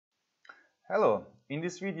Hello, in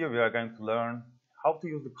this video we are going to learn how to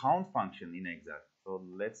use the count function in Excel. So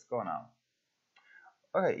let's go now.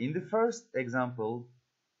 Okay, in the first example,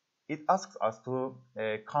 it asks us to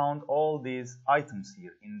count all these items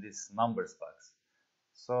here in this numbers box.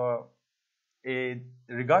 So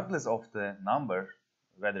regardless of the number,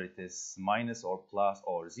 whether it is minus or plus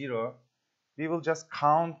or 0, we will just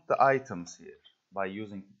count the items here by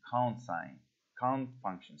using the count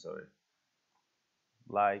function,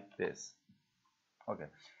 like this. Okay,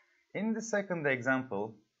 in the second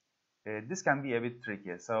example, this can be a bit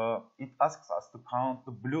tricky. So it asks us to count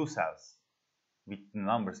the blue cells with the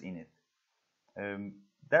numbers in it.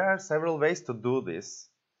 There are several ways to do this.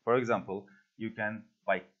 For example, you can,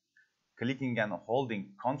 by clicking and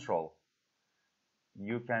holding Control,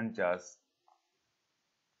 you can just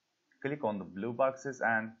click on the blue boxes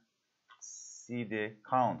and see the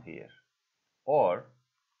count here. Or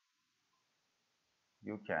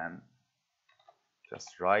you can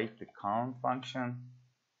just write the count function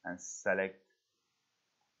and select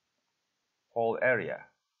whole area.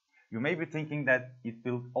 You may be thinking that it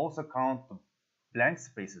will also count the blank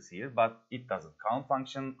spaces here, but it doesn't. Count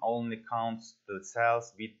function only counts the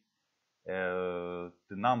cells with the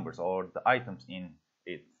numbers or the items in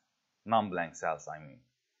it, non-blank cells, I mean.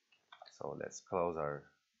 So let's close our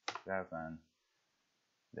graph and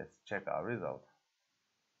let's check our result.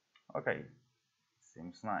 Okay,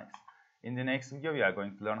 seems nice. In the next video, we are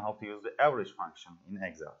going to learn how to use the average function in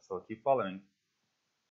Excel. So keep following.